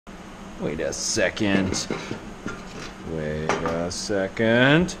Wait a second. Wait a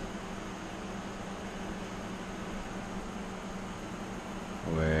second.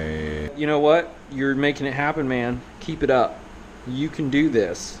 Wait. You know what? You're making it happen, man. Keep it up. You can do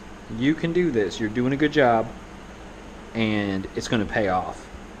this. You can do this. You're doing a good job. And it's going to pay off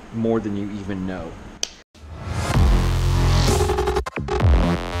more than you even know.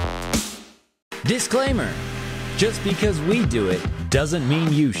 Disclaimer. Just because we do it doesn't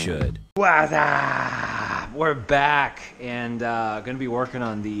mean you should. We're back and going to be working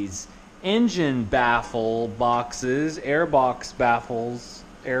on these engine baffle boxes, air boxes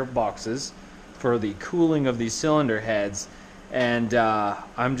for the cooling of these cylinder heads. And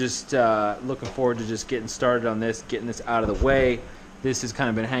I'm just looking forward to just getting started on this, getting this out of the way. This has kind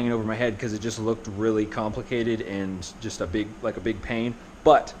of been hanging over my head because it just looked really complicated and just a big pain.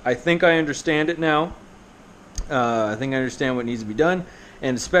 But I think I understand it now. I think I understand what needs to be done,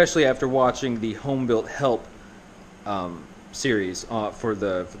 and especially after watching the Home Built Help series for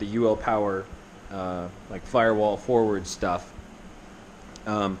the ULPower like firewall forward stuff.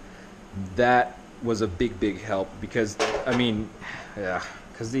 That was a big help because I mean, yeah,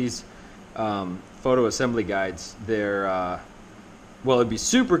 because these photo assembly guides, they're well, it'd be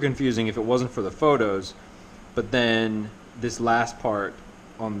super confusing if it wasn't for the photos. But then this last part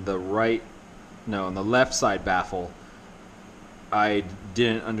on the on the left side baffle, I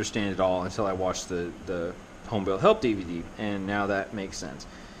didn't understand it all until I watched the Home Built Help DVD, and now that makes sense.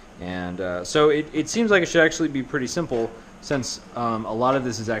 And so it seems like it should actually be pretty simple, since a lot of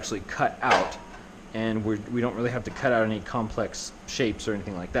this is actually cut out, and we don't really have to cut out any complex shapes or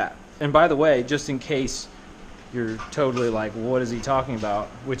anything like that. And by the way, just in case you're totally like, what is he talking about?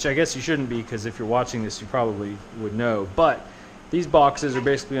 Which I guess you shouldn't be, because if you're watching this, you probably would know. But these boxes are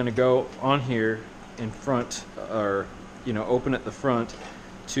basically going to go on here in front, or open at the front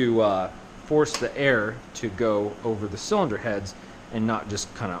to force the air to go over the cylinder heads and not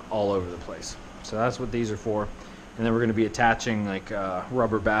just kind of all over the place. So that's what these are for. And then we're going to be attaching like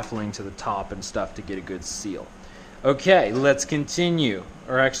rubber baffling to the top and stuff to get a good seal. Okay, let's continue.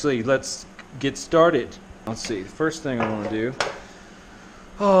 Or actually, let's get started. Let's see, the first thing I want to do.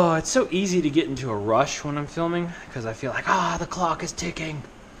 Oh, it's so easy to get into a rush when I'm filming, because I feel like, the clock is ticking.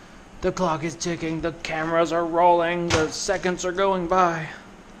 The clock is ticking, the cameras are rolling, the seconds are going by.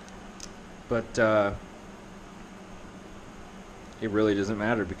 But it really doesn't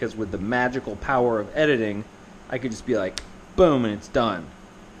matter, because with the magical power of editing, I could just be like, boom, and it's done.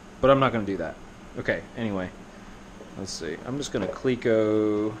 But I'm not going to do that. Okay, anyway, let's see. I'm just going to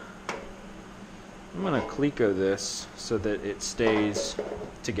Cleco this so that it stays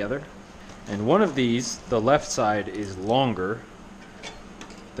together. And one of these, the left side, is longer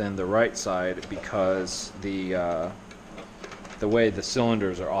than the right side because the way the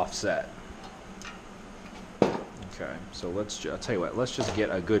cylinders are offset. Okay, so I'll tell you what, let's just get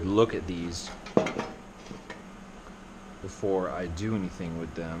a good look at these before I do anything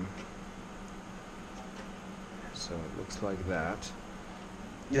with them. So it looks like that.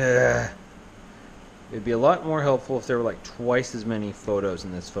 Yeah. It'd be a lot more helpful if there were like twice as many photos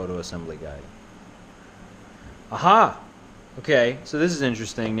in this photo assembly guide. Aha! Okay, so this is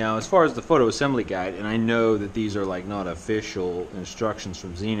interesting. Now, as far as the photo assembly guide, and I know that these are like not official instructions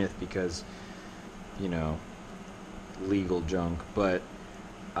from Zenith because, legal junk, but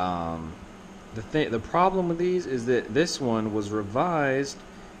the problem with these is that this one was revised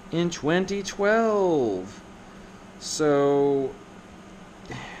in 2012. So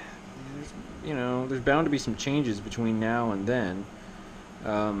there's bound to be some changes between now and then.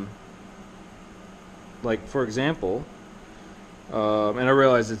 Like, for example, and I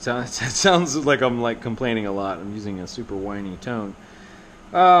realize it sounds like I'm like complaining a lot. I'm using a super whiny tone.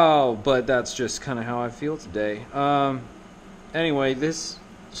 Oh, but that's just kind of how I feel today. Anyway,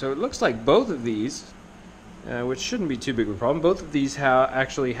 so it looks like both of these, which shouldn't be too big of a problem, both of these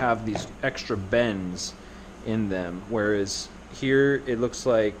actually have these extra bends in them, whereas here it looks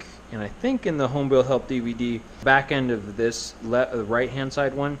like, and I think in the Home Built Help DVD, back end of this, the right-hand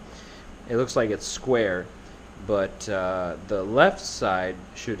side one, it looks like it's square, but the left side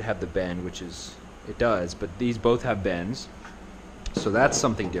should have the bend, which it does, but these both have bends, so that's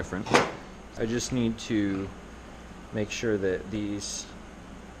something different. I just need to make sure that these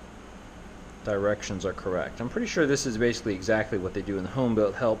directions are correct. I'm pretty sure this is basically exactly what they do in the Home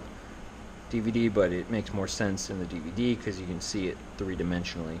Built Help DVD, but it makes more sense in the DVD because you can see it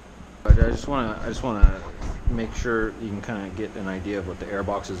three-dimensionally. But I just want to make sure you can kind of get an idea of what the air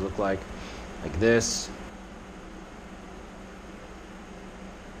boxes look like this.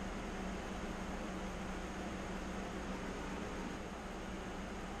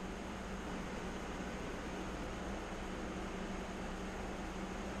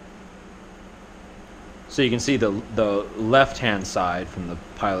 So you can see the left-hand side from the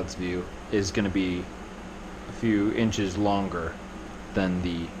pilot's view is going to be a few inches longer than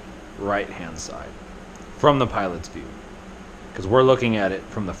the right-hand side from the pilot's view, because we're looking at it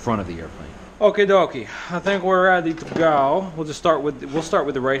from the front of the airplane. Okie dokie, I think we're ready to go. We'll start with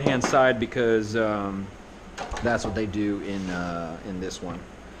the right-hand side because that's what they do in this one,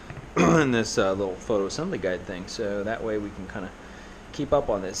 in this little photo assembly guide thing. So that way we can kind of keep up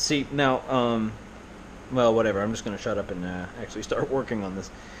on this. See now, well, whatever. I'm just gonna shut up and actually start working on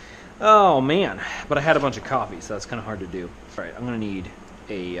this. Oh man, but I had a bunch of coffee, so that's kind of hard to do. All right, I'm gonna need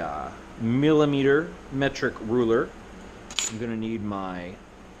a millimeter metric ruler. I'm gonna need my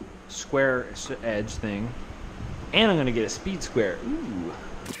square edge thing, and I'm gonna get a speed square. Ooh.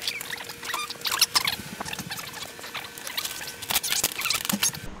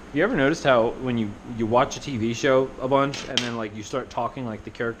 You ever noticed how when you watch a TV show a bunch and then like you start talking like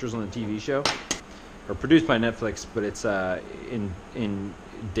the characters on the TV show, or produced by Netflix, but it's in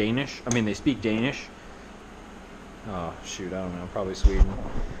Danish. I mean, they speak Danish. Oh shoot, I don't know, probably Sweden.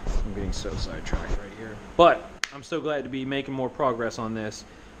 I'm getting so sidetracked right here. But I'm so glad to be making more progress on this,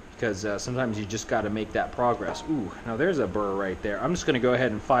 because sometimes you just got to make that progress. Ooh, now there's a burr right there. I'm just going to go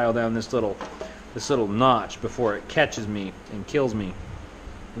ahead and file down this little notch before it catches me and kills me.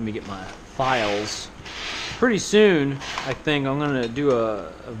 Let me get my files. Pretty soon, I think I'm going to do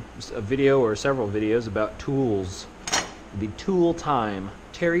a video or several videos about tools. The tool time.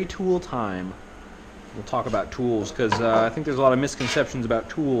 Terry tool time. We'll talk about tools, because I think there's a lot of misconceptions about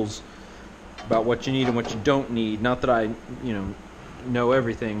tools, about what you need and what you don't need. Not that I, know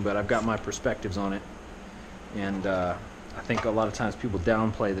everything, but I've got my perspectives on it. And I think a lot of times people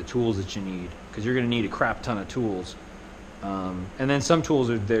downplay the tools that you need, because you're going to need a crap ton of tools. And then some tools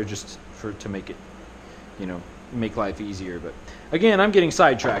are there just to make it, make life easier. But again, I'm getting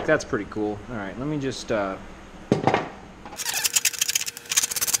sidetracked. That's pretty cool. All right, let me just...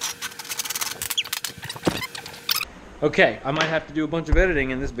 Okay, I might have to do a bunch of editing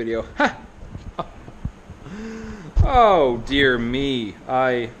in this video. Oh, dear me.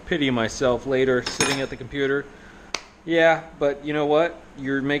 I pity myself later sitting at the computer. Yeah, but you know what?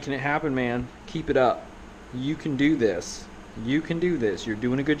 You're making it happen, man. Keep it up. You can do this. You can do this. You're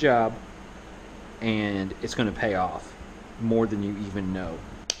doing a good job. And it's going to pay off more than you even know.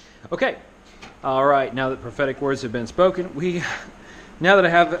 Okay. All right. Now that prophetic words have been spoken, now that I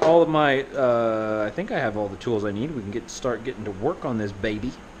have all of my, I think I have all the tools I need, we can start getting to work on this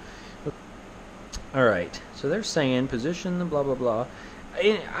baby. All right, so they're saying position the blah, blah, blah.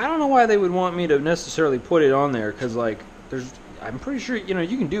 I don't know why they would want me to necessarily put it on there, because like, I'm pretty sure,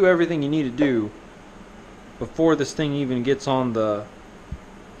 you can do everything you need to do before this thing even gets on the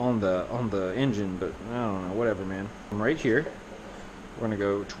engine, but I don't know, whatever, man. I'm right here. We're gonna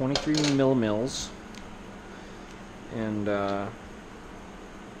go 23 millimils, and let's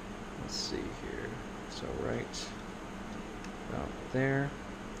see here. So right about there.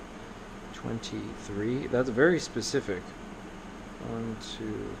 23. That's very specific. 1, 2, 3.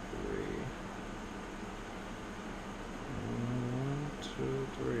 1, 2,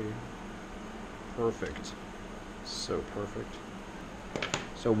 3. Perfect. So perfect.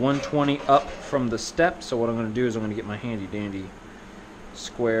 So 120 up from the step. So what I'm going to do is I'm going to get my handy dandy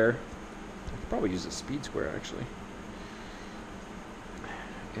square. I could probably use a speed square actually.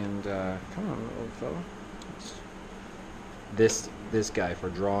 And come on, little fella. This guy for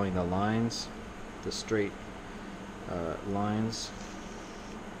drawing the lines, the straight lines,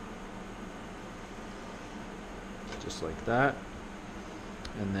 just like that.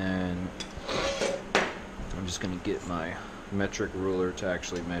 And then I'm just going to get my metric ruler to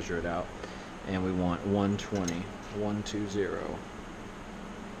actually measure it out, and we want 120, 120.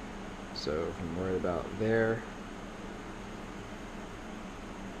 So from right about there.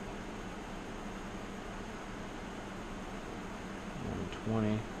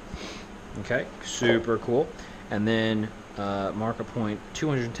 Okay, super cool. And then mark a point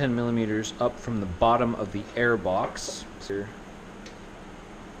 210 millimeters up from the bottom of the air box. Here.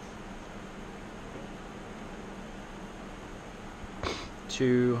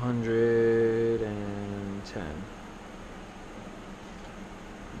 $210.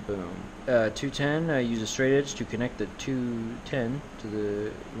 Boom. 210. Use a straight edge to connect the 210 to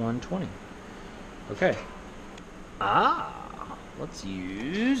the 120. Okay. Let's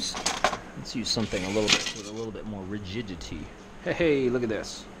use something with a little bit more rigidity. Hey, look at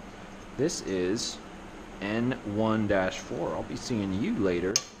this. This is N1-4. I'll be seeing you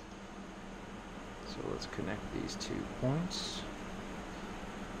later. So let's connect these 2 points.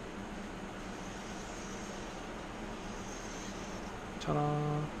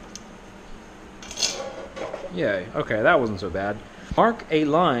 Ta-da! Yay. Okay, that wasn't so bad. Mark a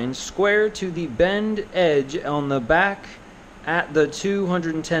line square to the bend edge on the back at the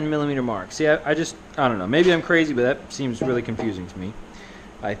 210 millimeter mark. See, I don't know. Maybe I'm crazy, but that seems really confusing to me.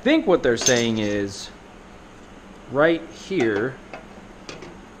 I think what they're saying is right here,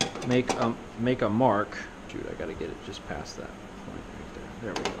 make a mark. Dude, I gotta get it just past that point right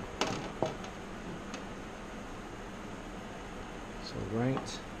there. There we go. So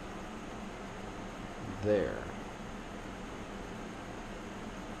right there.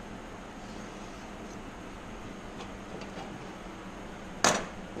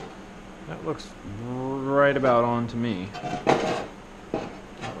 That looks right about on to me.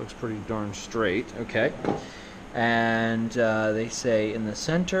 That looks pretty darn straight. Okay. And they say in the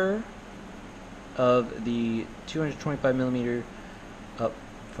center of the 225 millimeter up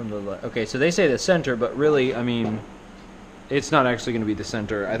from the left. Okay, so they say the center, but really, I mean, it's not actually going to be the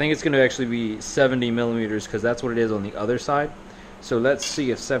center. I think it's going to actually be 70 millimeters because that's what it is on the other side. So let's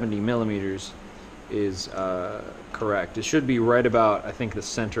see if 70 millimeters is correct. It should be right about, I think, the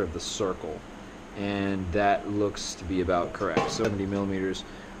center of the circle, and that looks to be about correct. So 70 millimeters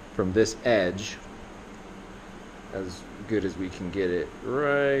from this edge, as good as we can get it,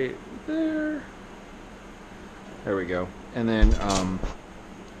 right there. There we go. And then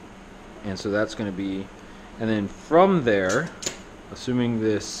and so that's going to be, and then from there, assuming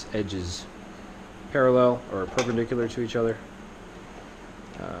this edge is parallel or perpendicular to each other,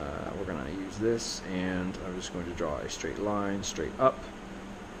 we're going to use this, and I'm just going to draw a straight line straight up.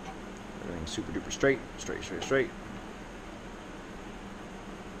 Everything's super duper straight, straight, straight, straight.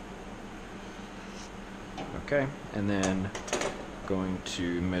 Okay, and then going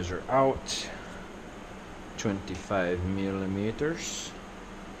to measure out 25 millimeters.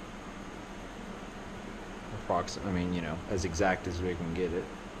 Approximately, I mean, you know, as exact as we can get it.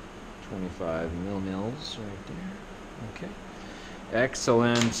 25 mils right there. Okay.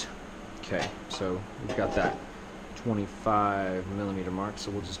 Excellent. Okay, so we've got that 25 millimeter mark,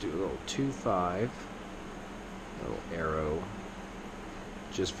 so we'll just do a little 2.5, little arrow,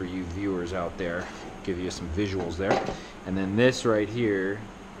 just for you viewers out there, give you some visuals there. And then this right here,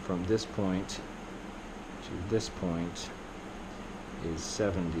 from this point to this point, is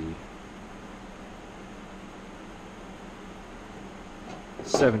 70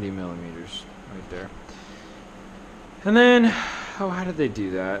 millimeters right there. And then, oh, how did they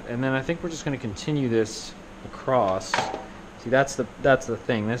do that? And then I think we're just going to continue this across. See, that's the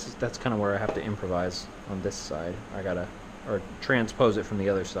thing. That's kind of where I have to improvise on this side. I gotta, or transpose it from the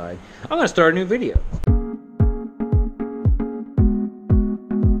other side. I'm gonna start a new video.